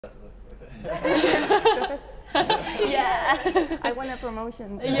Yeah. I want a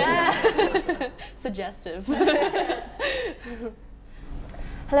promotion. Yeah. Suggestive.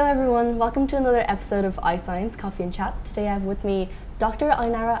 Hello everyone, welcome to another episode of iScience Coffee and Chat. Today I have with me Dr.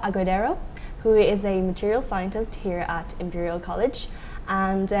 Ainara Aguadero, who is a material scientist here at Imperial College.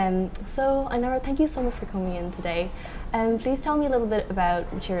 And so Ainara, thank you so much for coming in today. Please tell me a little bit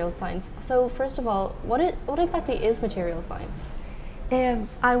about material science. So first of all, what exactly is material science?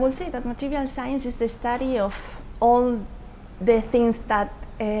 I will say that material science is the study of all the things that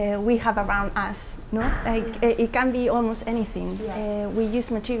we have around us. No, it can be almost anything. Yeah. We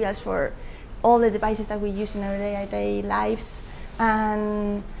use materials for all the devices that we use in our day-to-day lives,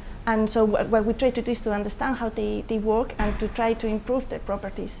 and so what we try to do is to understand how they work and to try to improve their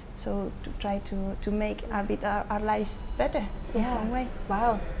properties. So to try to make a bit our lives better in some way.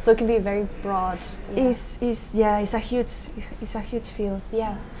 Wow. So it can be very broad. Yeah. It's a huge field.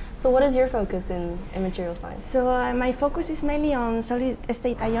 Yeah. So what is your focus in material science? So my focus is mainly on solid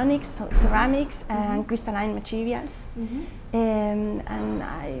state ionics, ceramics, and crystalline materials. And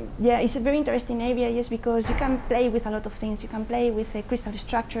it's a very interesting area just because you can play with a lot of things. You can play with crystal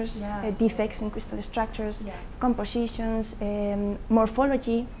structures, defects in crystal structures, compositions,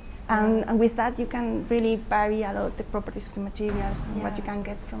 morphology, and with that you can really vary a lot the properties of the materials and what you can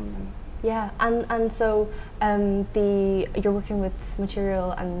get from them. Yeah, and so you're working with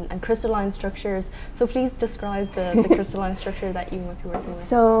material and crystalline structures. So please describe the crystalline structure that you might be working with.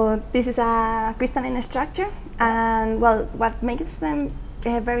 So this is a crystalline structure, and well, what makes them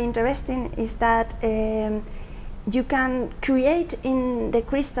very interesting is that you can create in the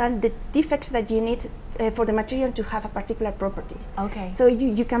crystal the defects that you need for the material to have a particular property. Okay. So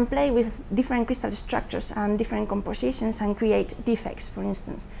you can play with different crystal structures and different compositions and create defects, for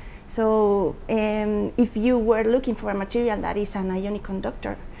instance. So if you were looking for a material that is an ionic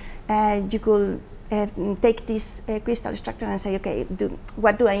conductor, you could take this crystal structure and say, okay,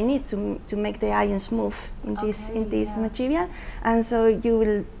 what do I need to make the ions move in this material? And so you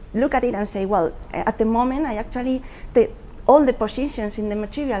will look at it and say, well, at the moment, all the positions in the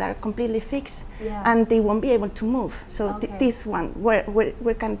material are completely fixed, and they won't be able to move. So this one, where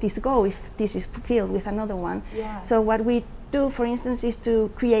can this go if this is filled with another one? Yeah. So what we do, for instance, is to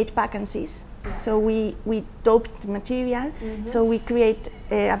create vacancies. So we dope the material, so we create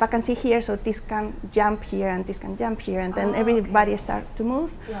a vacancy here, so this can jump here and this can jump here, and then everybody start to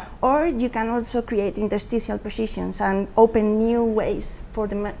move. Or you can also create interstitial positions and open new ways for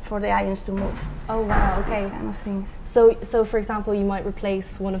the ions to move. Oh wow! Okay. These kind of things. So for example, you might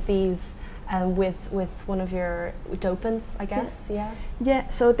replace one of these with one of your dopants, I guess. Yeah.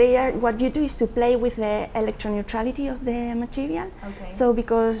 So they are. What you do is to play with the electroneutrality of the material. Okay. So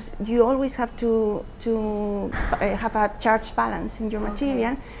because you always have to have a charge balance in your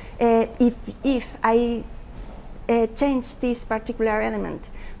material, if I change this particular element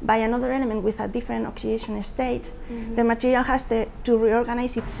by another element with a different oxidation state, the material has to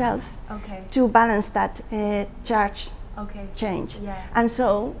reorganize itself to balance that charge change. And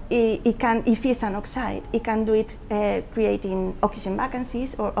so it can, if it's an oxide, it can do it creating oxygen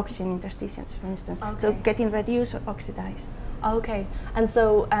vacancies or oxygen interstitials, for instance. So getting reduced or oxidized. Okay, and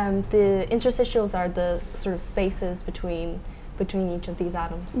so the interstitials are the sort of spaces between each of these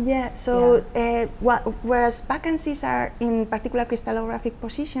atoms. Yeah, so whereas vacancies are in particular crystallographic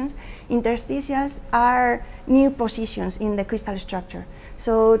positions, interstitials are new positions in the crystal structure.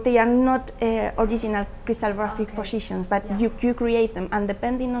 So they are not original crystallographic positions, but you create them, and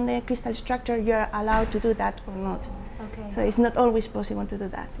depending on the crystal structure, you are allowed to do that or not. Okay. So it's not always possible to do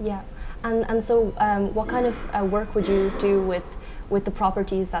that. Yeah, and so what kind of work would you do with the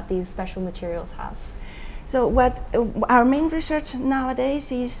properties that these special materials have? So our main research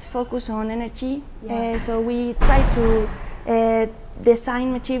nowadays is focused on energy. So we try to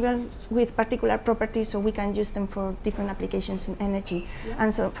design materials with particular properties so we can use them for different applications in energy.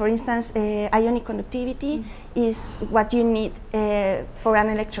 And so, for instance, ionic conductivity is what you need for an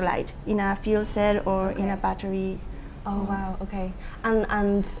electrolyte in a fuel cell or in a battery. Oh wow, okay.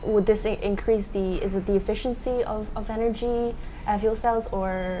 And would this increase is it the efficiency of energy fuel cells,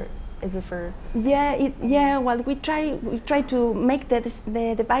 or is it for? Well, we try to make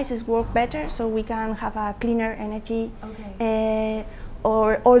the devices work better so we can have a cleaner energy.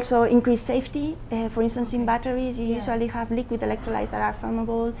 Or also increase safety. For instance, in batteries, you usually have liquid electrolytes that are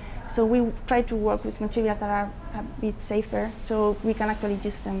flammable. So we try to work with materials that are a bit safer, so we can actually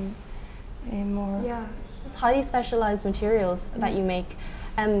use them more. Yeah, it's highly specialized materials that you make.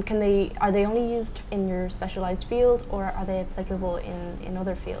 Are they only used in your specialized field, or are they applicable in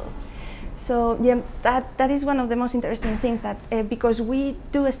other fields? So yeah, that is one of the most interesting things, that because we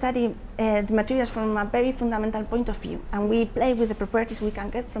do study the materials from a very fundamental point of view, and we play with the properties we can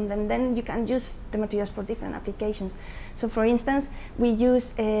get from them, then you can use the materials for different applications. So for instance, we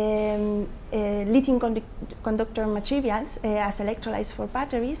use lithium conductor materials as electrolytes for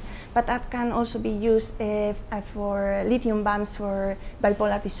batteries, but that can also be used for lithium bumps for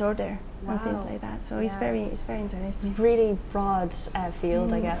bipolar disorder. Wow. And things like that. So yeah. it's very interesting. It's really broad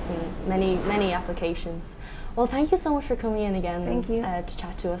field, I guess, and many applications. Well, thank you so much for coming in again. Thank you. To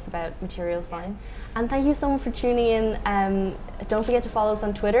chat to us about material science. And thank you so much for tuning in. Don't forget to follow us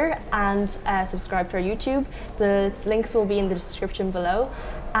on Twitter and subscribe to our YouTube. The links will be in the description below.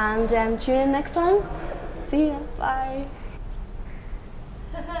 And tune in next time. See ya. Bye.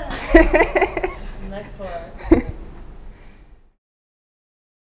 Next one.